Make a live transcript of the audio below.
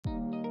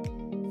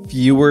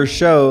Fewer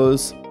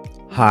shows,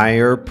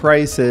 higher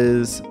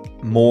prices,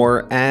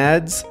 more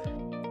ads.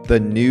 The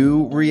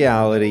new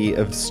reality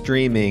of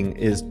streaming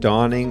is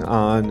dawning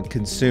on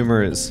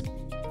consumers.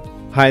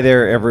 Hi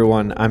there,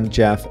 everyone. I'm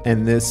Jeff,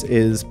 and this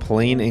is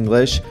Plain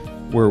English,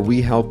 where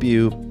we help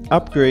you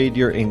upgrade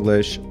your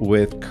English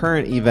with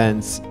current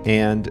events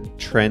and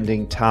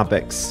trending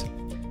topics.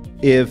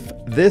 If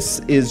this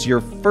is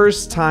your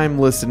first time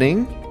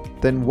listening,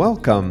 then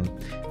welcome.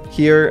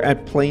 Here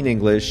at Plain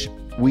English,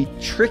 we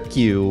trick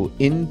you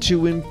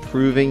into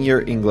improving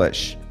your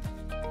English.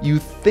 You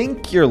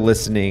think you're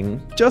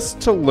listening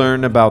just to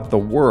learn about the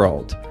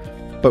world,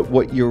 but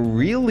what you're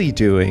really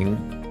doing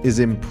is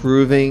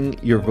improving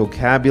your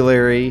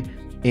vocabulary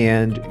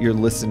and your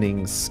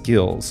listening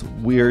skills.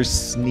 We're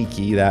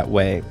sneaky that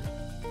way.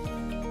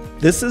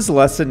 This is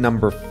lesson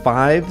number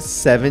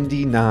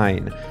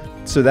 579.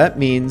 So that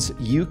means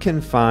you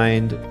can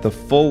find the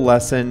full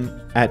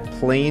lesson at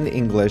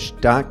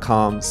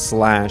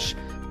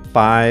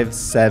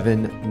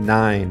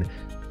plainenglish.com/579.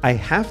 I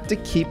have to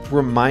keep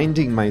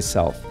reminding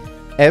myself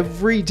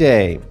every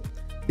day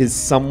is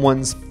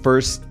someone's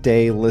first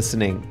day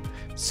listening.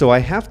 So I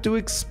have to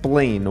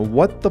explain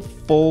what the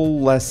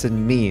full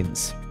lesson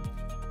means.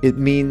 It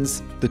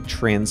means the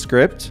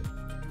transcript,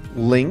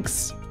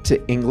 links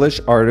to English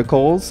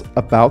articles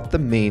about the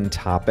main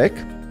topic,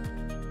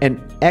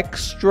 an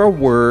extra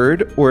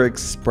word or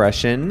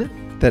expression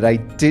that I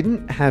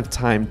didn't have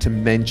time to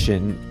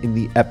mention in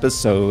the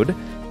episode.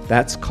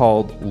 That's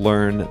called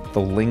Learn the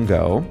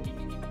Lingo.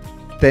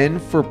 Then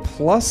for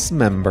Plus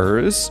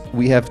members,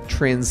 we have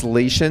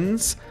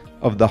translations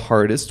of the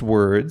hardest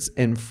words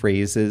and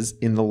phrases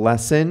in the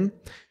lesson.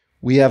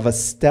 We have a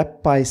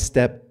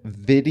step-by-step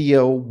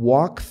video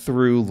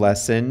walkthrough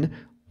lesson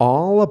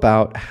all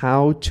about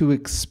how to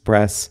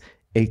express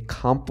a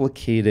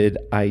complicated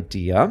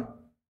idea.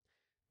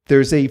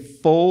 There's a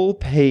full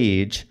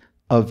page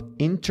of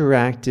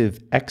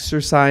interactive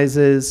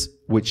exercises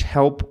which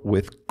help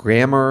with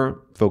grammar,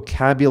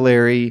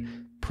 vocabulary,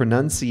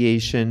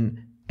 pronunciation,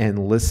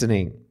 and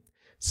listening.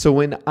 So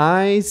when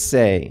I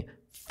say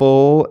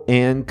full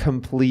and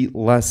complete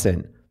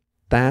lesson,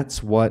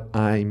 that's what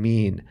I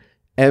mean.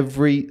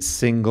 Every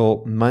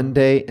single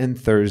Monday and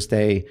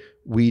Thursday,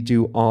 we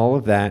do all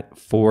of that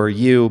for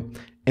you.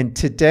 And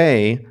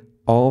today,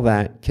 all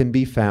that can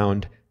be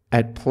found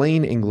at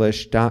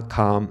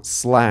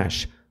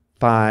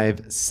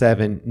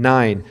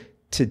plainenglish.com/579.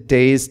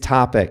 Today's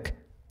topic,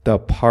 the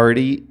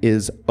party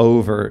is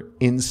over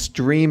in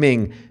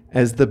streaming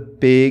as the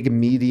big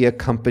media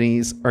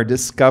companies are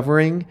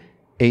discovering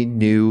a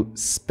new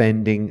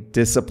spending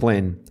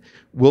discipline.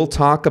 We'll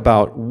talk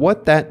about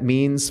what that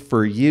means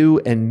for you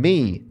and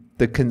me,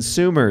 the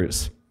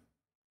consumers.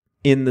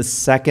 In the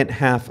second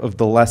half of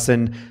the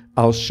lesson,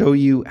 I'll show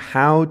you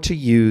how to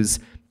use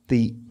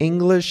the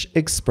English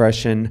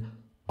expression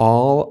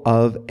all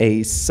of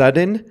a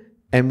sudden,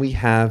 and we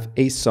have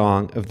a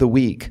song of the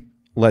week.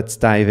 Let's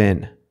dive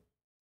in.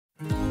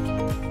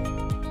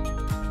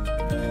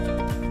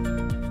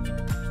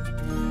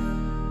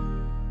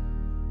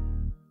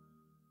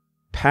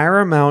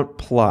 Paramount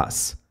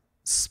Plus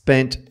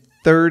spent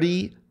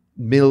 $30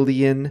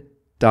 million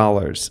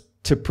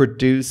to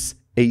produce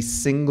a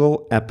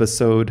single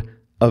episode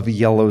of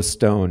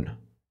Yellowstone.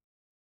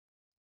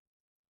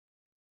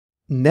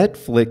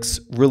 Netflix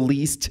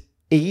released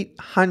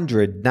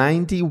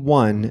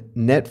 891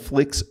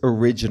 Netflix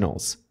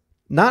originals,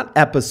 not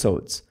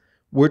episodes.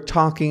 We're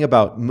talking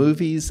about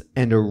movies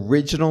and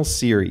original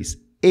series.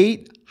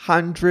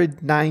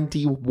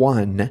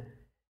 891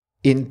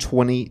 in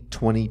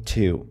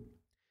 2022.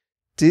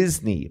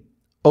 Disney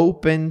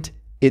opened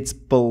its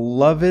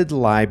beloved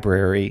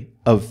library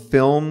of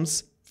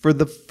films for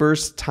the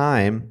first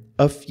time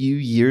a few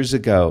years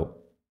ago.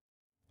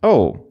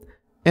 Oh,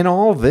 and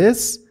all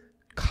this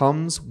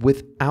comes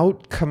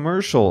without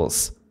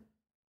commercials.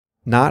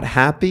 Not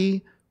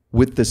happy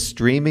with the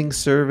streaming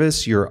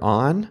service you're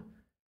on?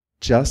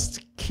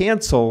 Just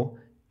cancel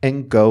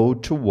and go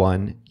to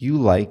one you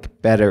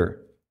like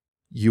better.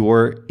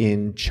 You're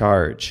in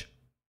charge.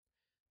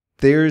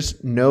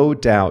 There's no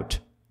doubt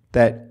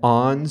that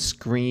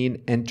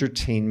on-screen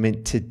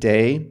entertainment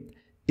today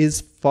is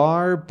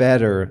far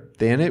better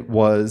than it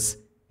was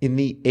in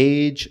the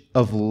age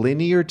of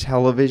linear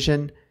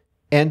television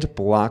and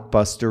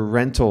blockbuster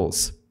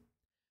rentals.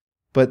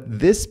 But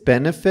this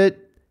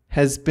benefit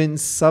has been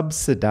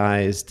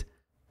subsidized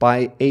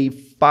by a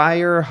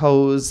fire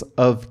hose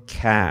of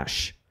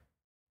cash.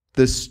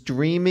 The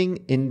streaming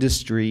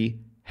industry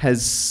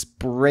has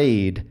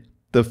sprayed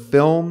the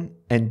film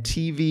and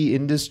TV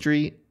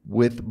industry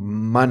with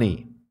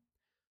money.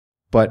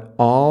 But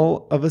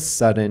all of a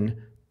sudden,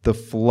 the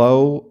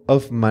flow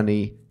of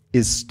money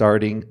is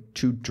starting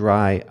to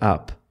dry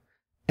up.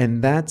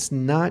 And that's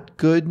not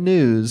good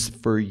news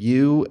for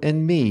you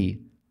and me,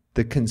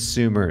 the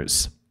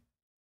consumers.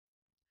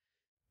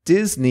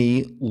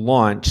 Disney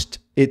launched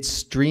its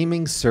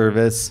streaming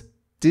service,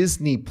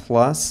 Disney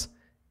Plus,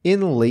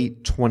 in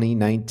late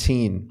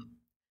 2019.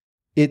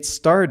 It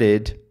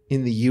started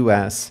in the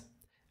US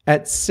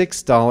at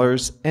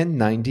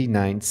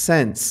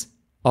 $6.99,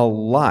 a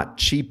lot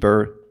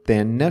cheaper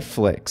than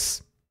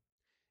Netflix.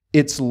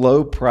 Its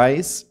low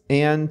price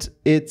and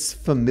its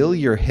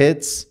familiar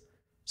hits,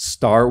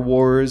 Star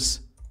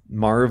Wars,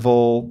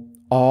 Marvel,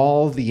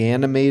 all the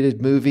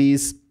animated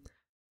movies,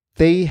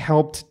 they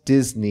helped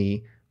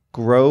Disney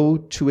grow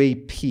to a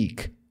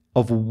peak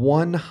of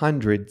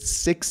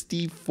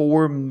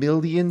 164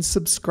 million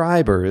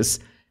subscribers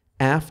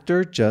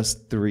after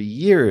just 3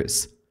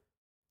 years.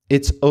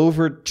 It's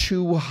over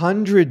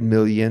 200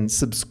 million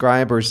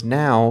subscribers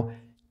now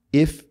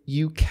if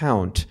you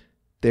count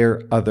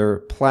their other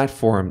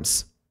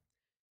platforms.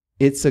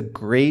 It's a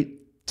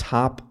great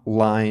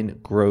top-line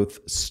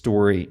growth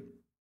story.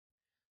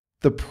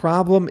 The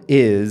problem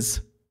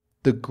is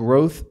the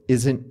growth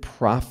isn't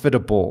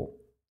profitable.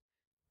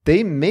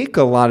 They make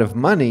a lot of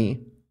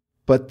money,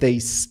 but they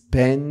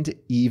spend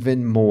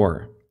even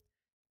more.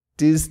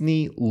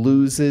 Disney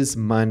loses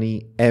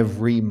money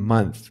every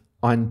month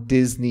on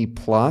Disney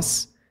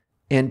Plus,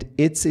 and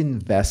its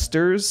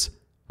investors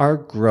are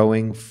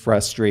growing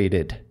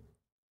frustrated.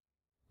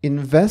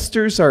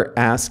 Investors are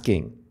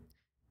asking,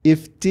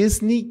 if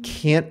Disney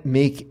can't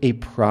make a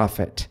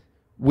profit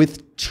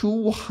with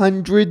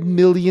 200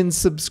 million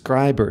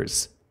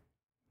subscribers,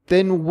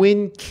 then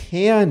when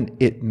can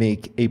it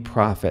make a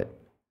profit?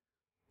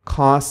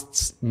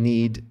 Costs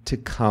need to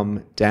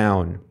come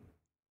down.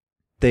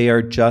 They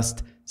are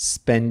just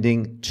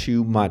spending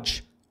too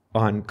much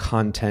on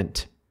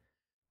content.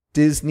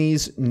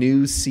 Disney's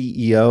new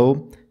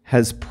CEO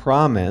has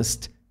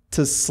promised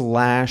to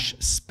slash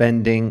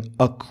spending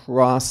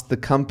across the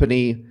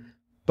company,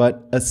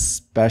 but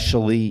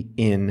especially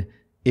in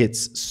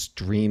its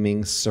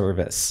streaming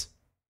service.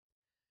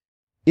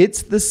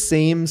 It's the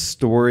same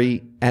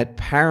story at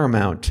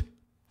Paramount,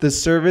 the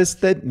service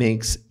that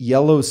makes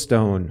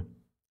Yellowstone.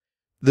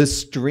 The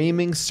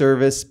streaming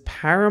service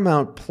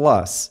Paramount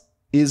Plus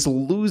is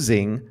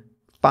losing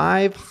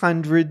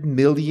 $500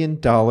 million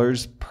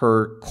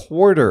per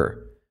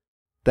quarter.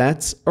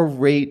 That's a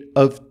rate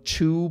of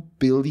 $2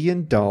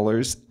 billion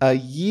a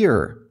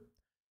year.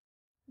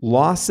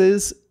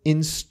 Losses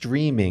in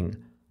streaming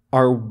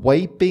are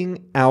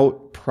wiping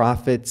out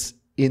profits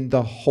in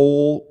the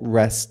whole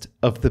rest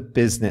of the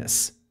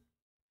business.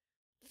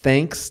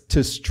 Thanks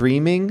to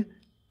streaming,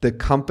 the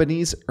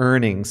company's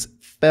earnings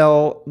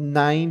fell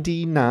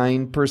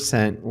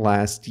 99%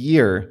 last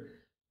year.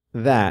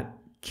 That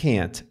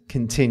can't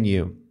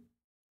continue.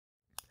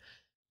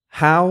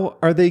 How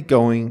are they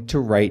going to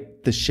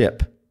right the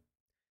ship?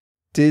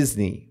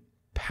 Disney,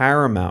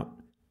 Paramount,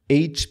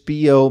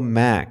 HBO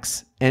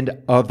Max,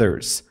 and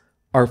others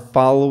are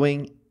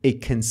following a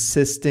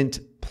consistent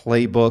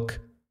playbook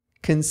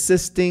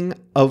consisting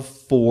of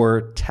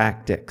 4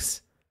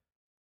 tactics.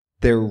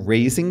 They're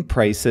raising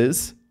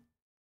prices,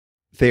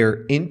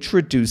 they're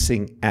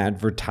introducing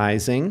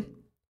advertising,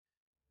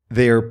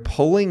 they're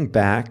pulling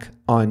back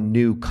on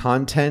new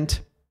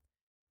content,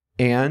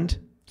 and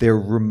they're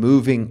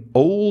removing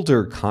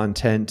older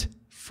content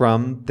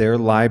from their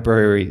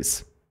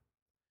libraries.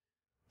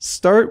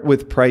 Start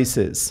with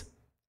prices.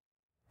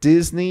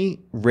 Disney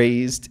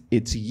raised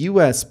its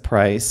US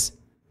price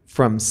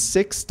from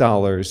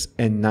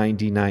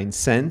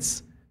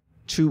 $6.99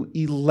 to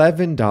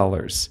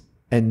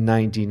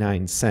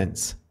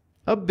 $11.99,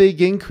 a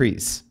big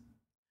increase.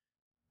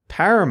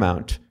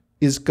 Paramount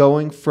is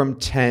going from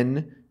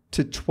 $10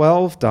 to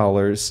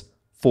 $12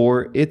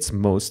 for its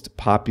most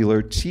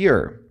popular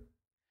tier.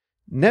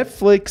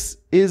 Netflix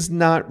is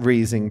not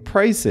raising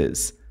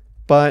prices,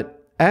 but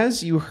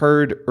as you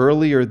heard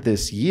earlier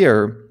this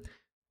year,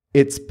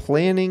 it's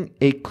planning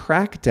a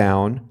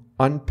crackdown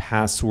on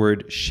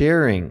password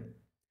sharing.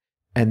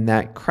 And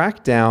that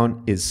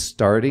crackdown is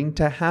starting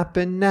to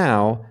happen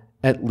now,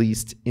 at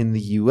least in the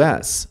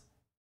US.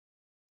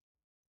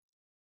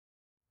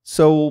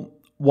 So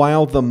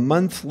while the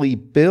monthly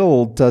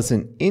bill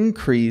doesn't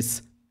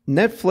increase,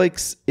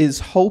 Netflix is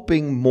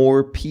hoping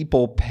more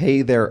people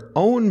pay their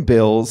own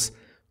bills,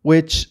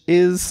 which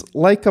is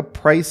like a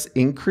price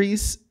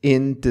increase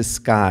in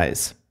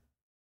disguise.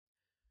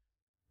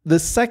 The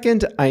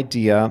second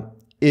idea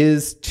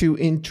is to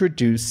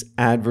introduce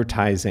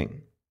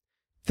advertising.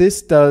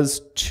 This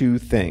does 2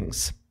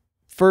 things.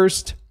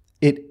 First,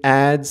 it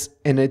adds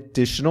an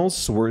additional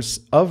source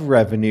of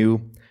revenue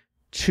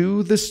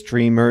to the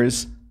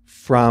streamers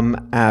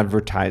from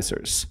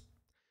advertisers.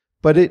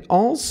 But it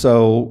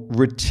also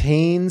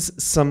retains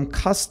some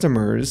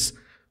customers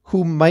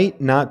who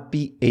might not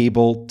be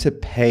able to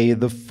pay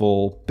the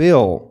full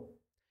bill.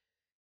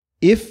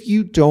 If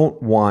you don't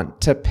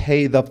want to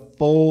pay the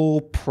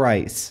full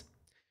price,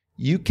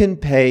 you can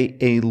pay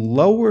a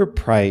lower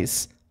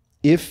price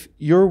if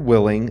you're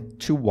willing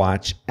to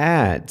watch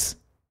ads.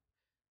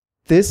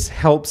 This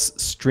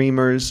helps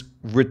streamers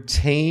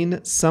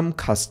retain some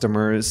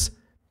customers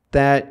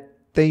that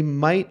they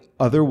might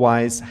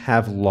otherwise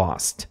have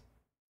lost.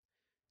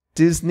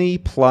 Disney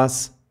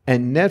Plus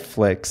and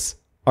Netflix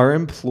are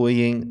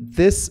employing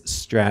this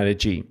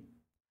strategy.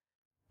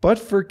 But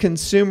for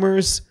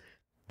consumers,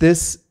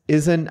 this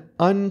is an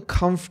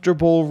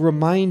uncomfortable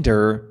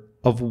reminder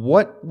of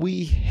what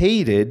we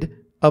hated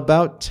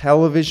about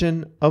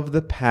television of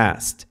the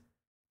past.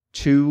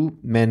 Too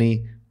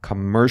many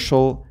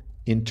commercial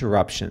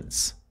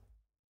interruptions.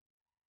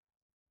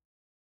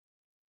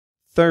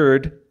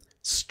 Third,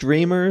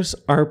 streamers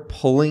are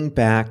pulling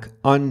back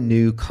on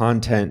new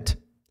content.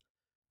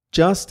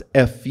 Just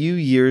a few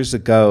years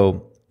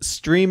ago,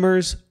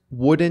 streamers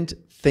wouldn't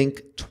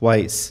think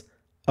twice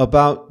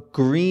about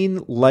green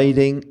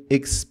lighting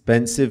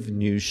expensive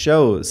new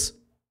shows.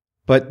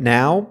 But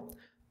now,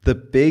 the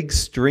big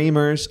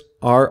streamers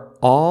are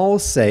all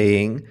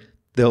saying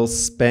they'll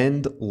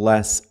spend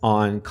less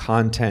on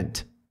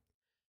content.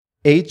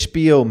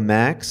 HBO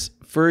Max,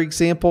 for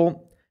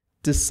example,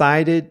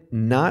 decided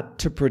not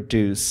to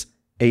produce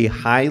a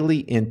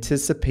highly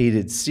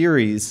anticipated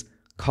series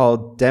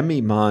called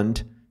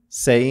Demimonde,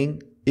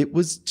 saying it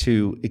was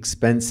too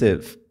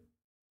expensive.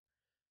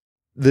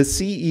 The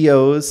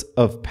CEOs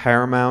of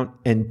Paramount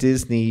and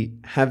Disney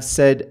have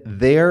said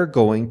they're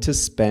going to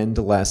spend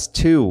less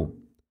too.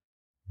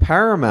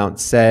 Paramount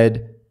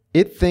said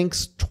it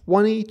thinks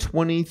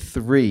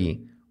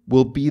 2023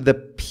 will be the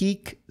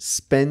peak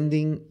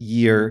spending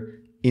year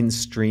in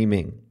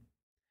streaming.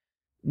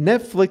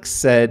 Netflix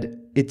said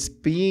it's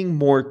being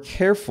more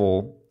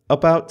careful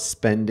about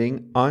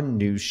spending on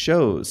new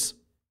shows.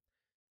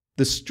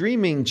 The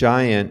streaming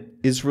giant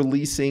is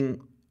releasing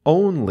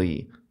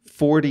only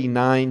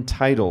 49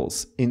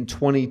 titles in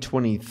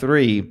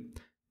 2023,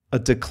 a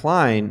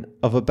decline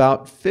of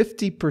about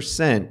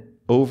 50%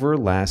 over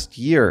last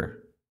year.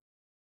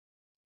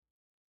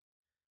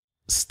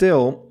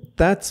 Still,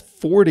 that's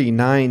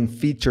 49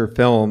 feature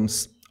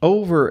films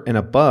over and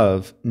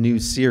above new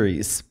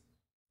series.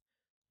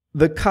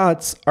 The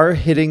cuts are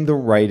hitting the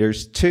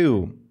writers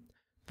too.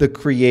 The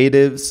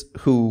creatives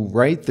who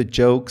write the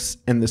jokes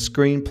and the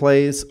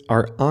screenplays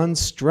are on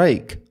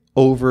strike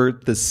over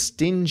the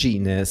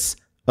stinginess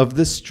of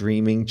the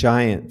streaming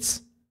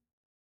giants.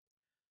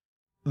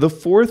 The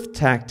fourth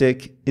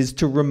tactic is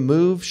to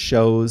remove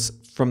shows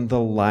from the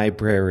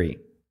library.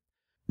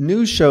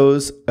 New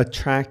shows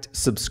attract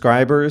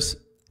subscribers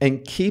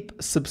and keep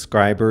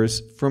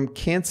subscribers from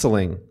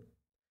canceling.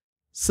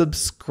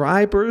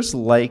 Subscribers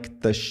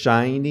like the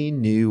shiny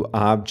new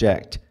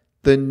object,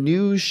 the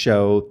new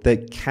show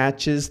that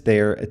catches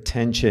their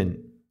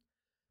attention.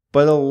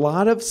 But a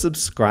lot of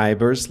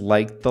subscribers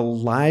like the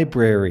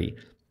library,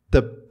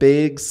 the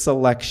big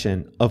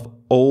selection of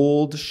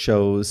old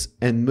shows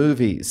and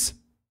movies.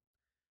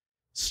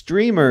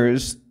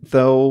 Streamers,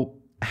 though,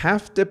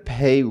 have to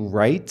pay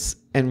rights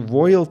and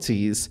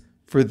royalties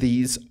for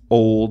these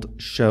old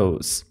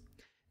shows.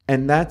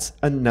 And that's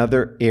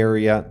another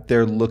area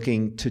they're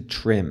looking to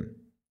trim.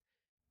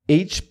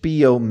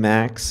 HBO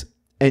Max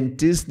and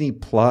Disney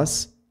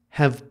Plus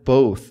have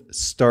both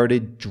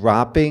started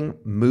dropping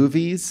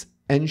movies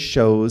and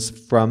shows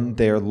from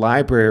their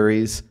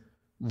libraries,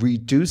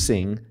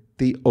 reducing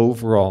the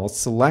overall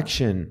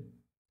selection.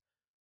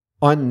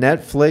 On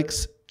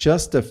Netflix,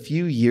 just a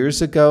few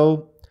years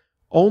ago,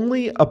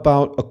 only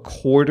about a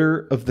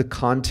quarter of the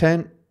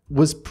content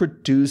was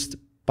produced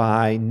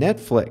by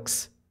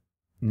Netflix.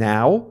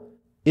 Now,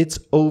 it's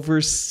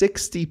over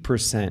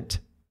 60%.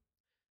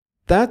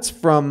 That's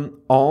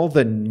from all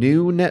the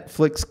new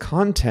Netflix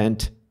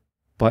content,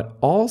 but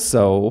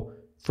also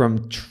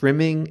from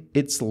trimming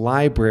its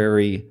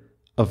library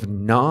of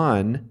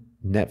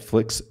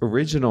non-Netflix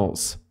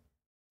originals.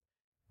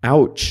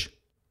 Ouch,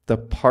 the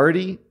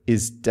party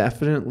is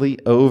definitely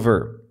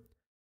over.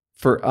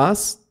 For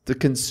us, the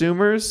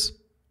consumers,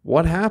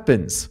 what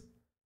happens?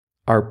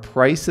 Our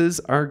prices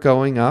are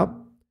going up.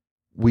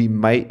 We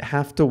might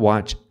have to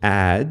watch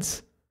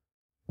ads.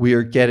 We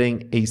are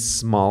getting a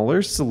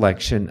smaller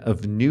selection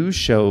of new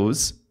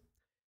shows.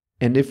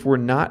 And if we're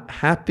not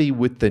happy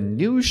with the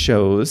new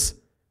shows,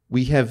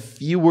 we have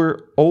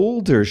fewer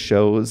older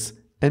shows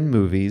and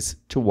movies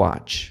to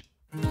watch.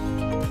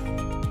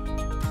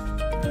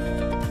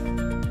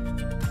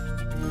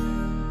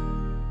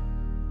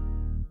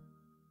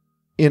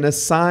 In a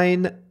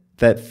sign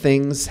that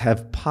things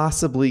have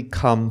possibly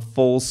come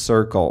full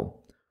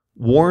circle,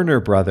 Warner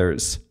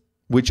Brothers,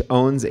 which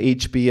owns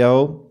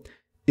HBO,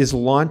 is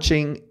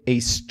launching a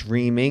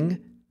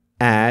streaming,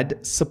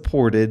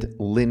 ad-supported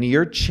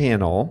linear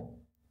channel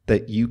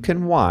that you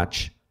can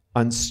watch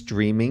on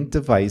streaming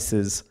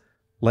devices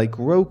like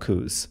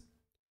Roku's.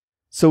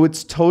 So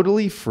it's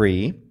totally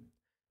free,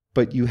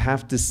 but you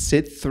have to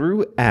sit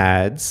through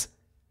ads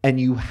and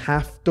you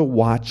have to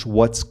watch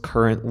what's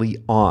currently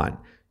on.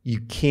 You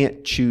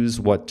can't choose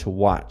what to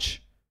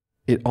watch.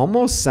 It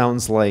almost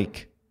sounds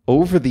like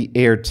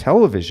over-the-air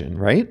television,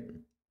 right?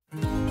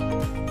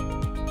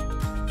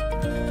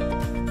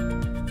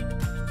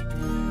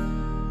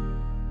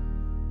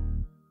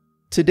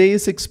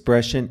 Today's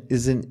expression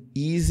is an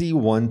easy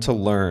one to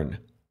learn.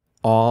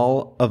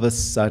 All of a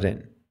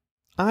sudden.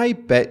 I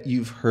bet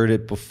you've heard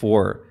it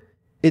before.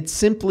 It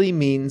simply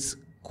means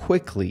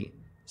quickly,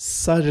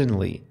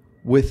 suddenly,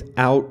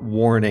 without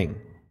warning.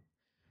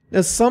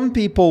 Now, some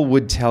people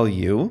would tell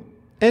you,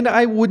 And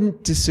I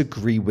wouldn't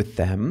disagree with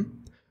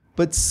them,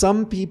 but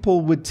some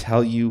people would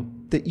tell you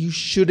that you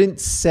shouldn't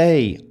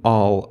say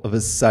all of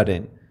a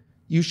sudden.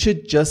 You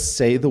should just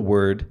say the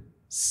word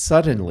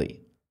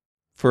suddenly.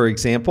 For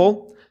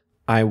example,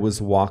 I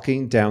was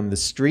walking down the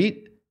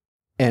street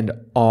and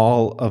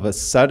all of a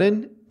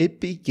sudden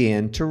it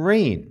began to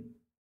rain.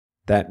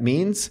 That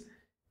means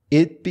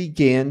it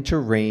began to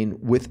rain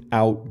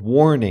without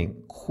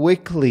warning,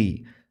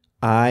 quickly.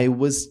 I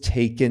was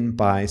taken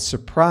by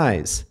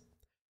surprise.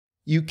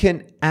 You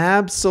can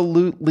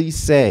absolutely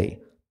say,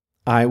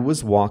 I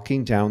was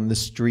walking down the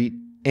street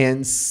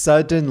and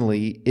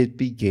suddenly it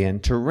began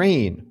to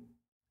rain.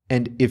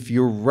 And if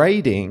you're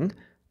writing,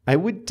 I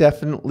would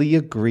definitely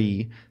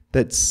agree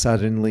that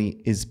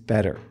suddenly is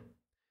better.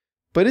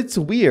 But it's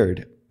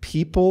weird.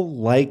 People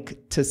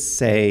like to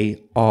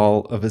say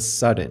all of a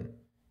sudden.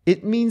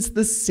 It means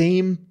the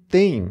same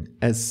thing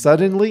as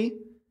suddenly,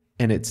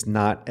 and it's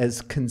not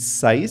as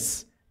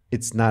concise,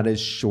 it's not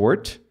as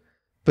short,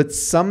 but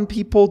some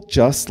people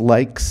just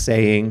like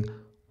saying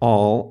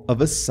all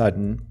of a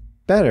sudden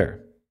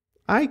better.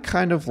 I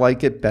kind of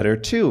like it better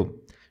too.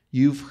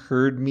 You've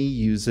heard me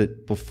use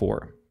it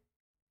before.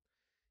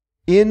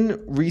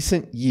 In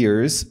recent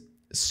years,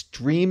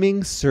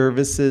 streaming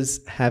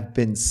services have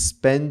been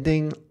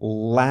spending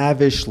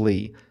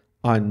lavishly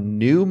on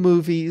new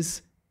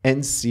movies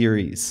and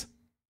series.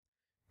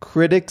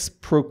 Critics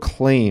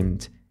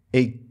proclaimed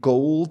a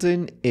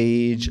golden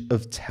age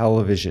of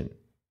television.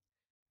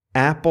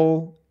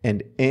 Apple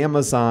and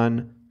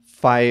Amazon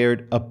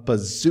fired a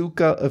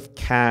bazooka of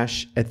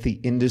cash at the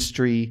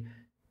industry,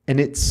 and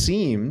it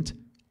seemed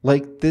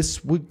like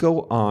this would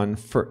go on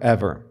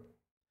forever.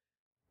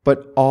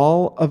 But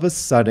all of a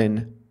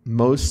sudden,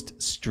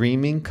 most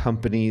streaming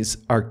companies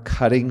are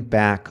cutting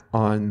back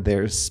on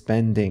their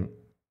spending.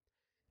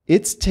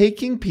 It's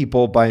taking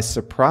people by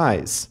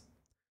surprise.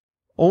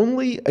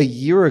 Only a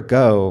year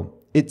ago,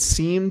 it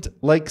seemed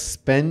like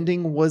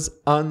spending was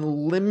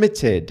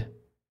unlimited.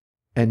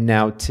 And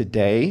now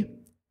today,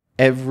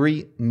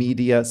 every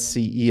media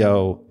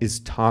CEO is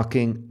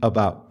talking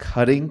about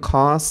cutting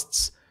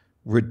costs,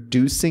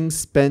 reducing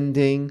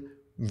spending,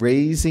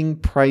 raising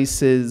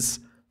prices,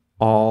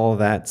 all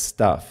that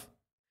stuff.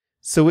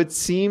 So it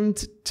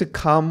seemed to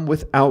come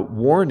without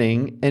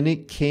warning, and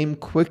it came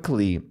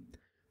quickly.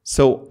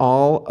 So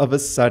all of a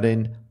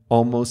sudden,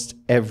 almost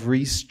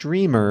every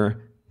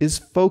streamer is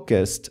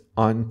focused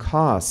on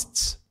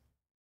costs.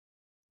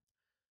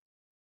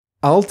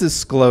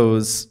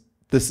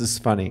 This is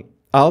funny.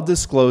 I'll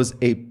disclose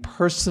a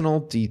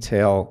personal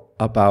detail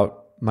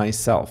about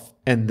myself,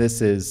 and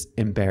this is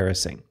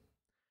embarrassing.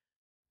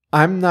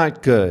 I'm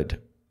not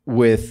good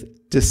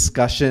with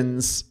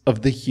discussions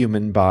of the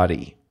human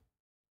body.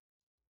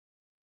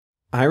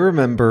 I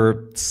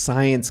remember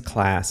science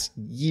class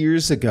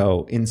years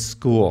ago in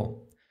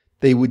school.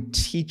 They would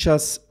teach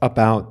us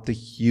about the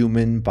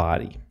human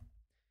body.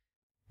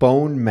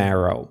 Bone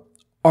marrow,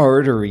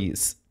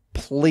 arteries,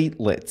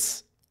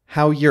 platelets,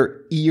 how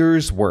your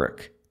ears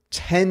work,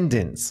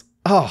 tendons.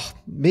 Oh,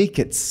 make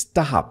it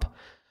stop.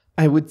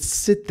 I would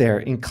sit there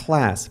in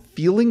class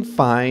feeling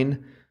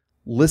fine,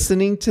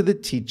 listening to the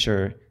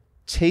teacher,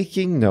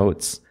 taking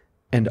notes,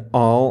 and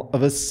all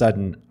of a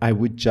sudden I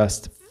would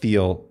just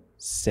feel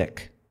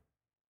sick.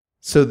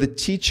 So the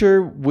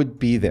teacher would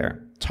be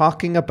there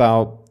talking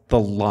about the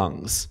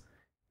lungs,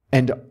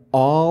 and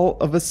all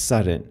of a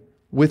sudden,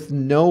 with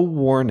no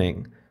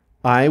warning,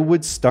 I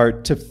would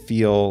start to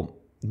feel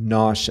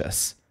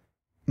nauseous.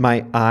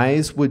 My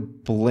eyes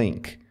would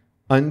blink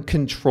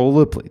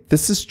uncontrollably.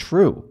 This is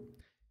true.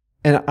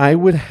 And I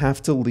would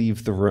have to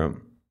leave the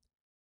room.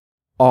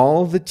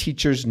 All the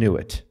teachers knew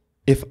it.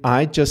 If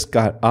I just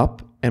got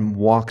up and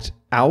walked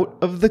out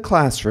of the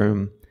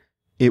classroom,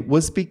 it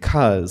was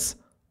because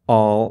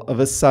all of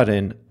a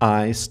sudden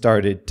I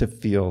started to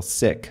feel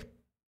sick.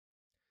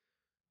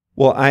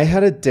 Well, I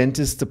had a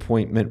dentist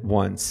appointment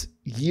once,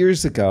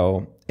 years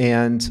ago,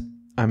 and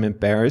I'm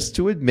embarrassed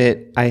to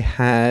admit I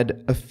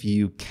had a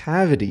few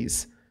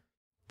cavities.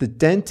 The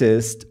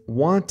dentist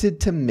wanted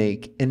to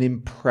make an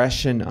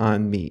impression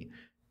on me,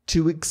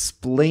 to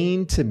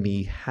explain to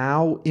me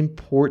how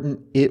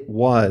important it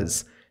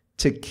was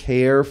to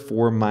care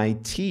for my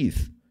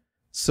teeth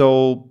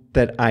so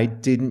that I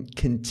didn't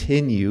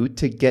continue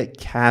to get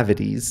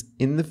cavities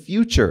in the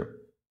future.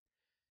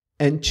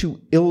 And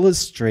to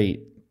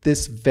illustrate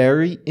this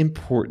very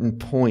important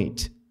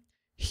point,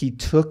 he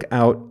took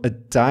out a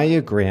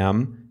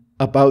diagram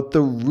about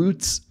the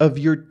roots of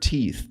your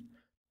teeth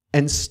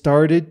and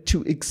started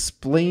to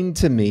explain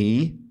to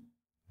me,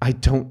 I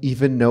don't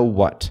even know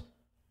what.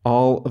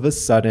 All of a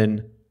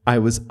sudden, I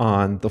was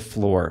on the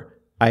floor.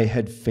 I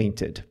had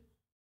fainted.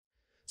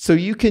 So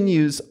you can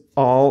use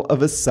all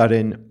of a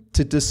sudden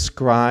to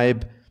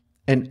describe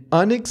an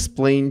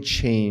unexplained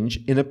change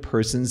in a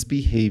person's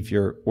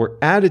behavior or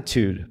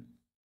attitude.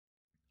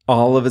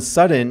 All of a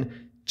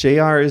sudden,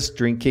 JR is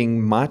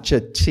drinking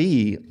matcha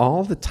tea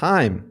all the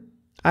time.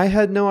 I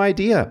had no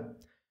idea.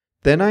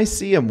 Then I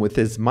see him with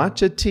his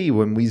matcha tea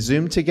when we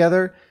Zoom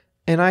together,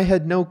 and I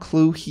had no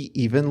clue he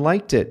even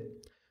liked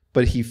it.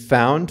 but he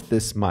found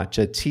this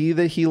matcha tea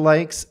that he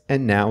likes,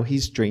 and now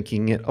he's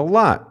drinking it a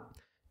lot.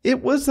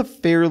 It was a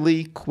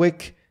fairly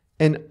quick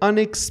and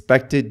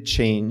unexpected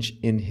change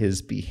in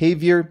his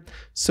behavior,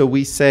 so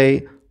we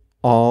say,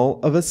 all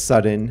of a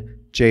sudden,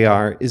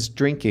 JR is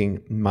drinking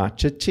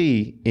matcha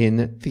tea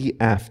in the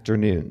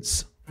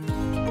afternoons.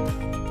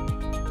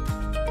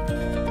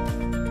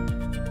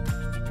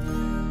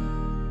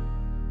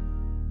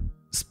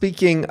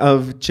 Speaking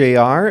of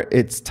JR,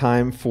 it's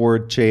time for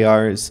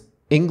JR's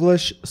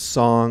English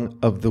Song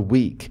of the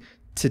Week.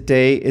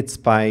 Today it's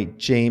by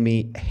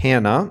Jamie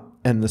Hanna,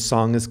 and the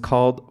song is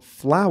called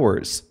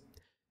Flowers.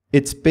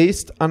 It's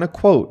based on a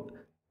quote,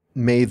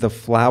 "May the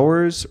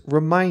flowers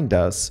remind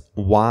us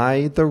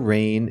why the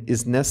rain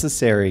is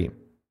necessary."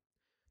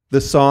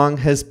 The song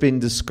has been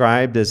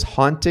described as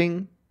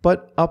haunting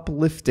but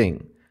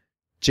uplifting.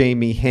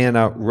 Jamie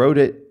Hanna wrote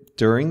it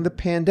during the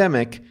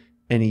pandemic,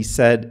 and he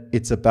said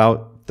it's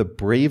about the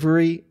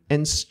bravery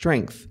and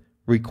strength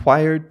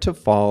required to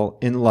fall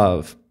in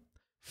love.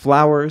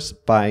 Flowers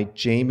by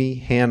Jamie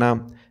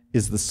Hanna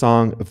is the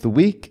song of the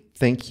week.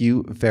 Thank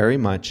you very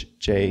much,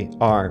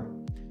 JR.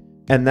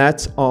 And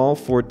that's all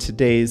for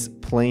today's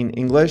Plain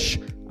English.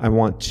 I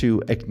want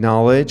to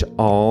acknowledge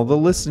all the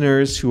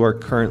listeners who are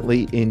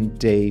currently in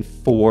day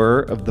 4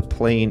 of the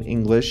Plain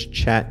English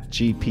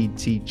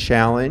ChatGPT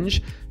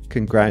Challenge.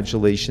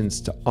 Congratulations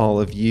to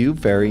all of you.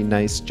 Very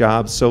nice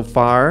job so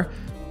far.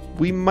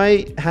 We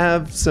might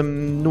have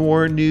some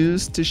more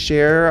news to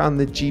share on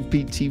the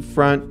GPT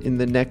front in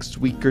the next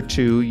week or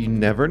two. You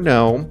never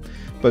know.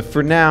 But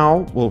for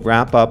now, we'll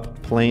wrap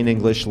up Plain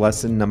English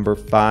lesson number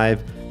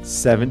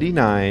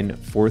 579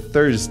 for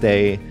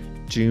Thursday,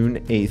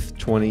 June 8th,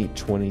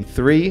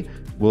 2023.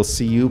 We'll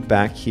see you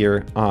back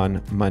here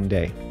on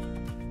Monday.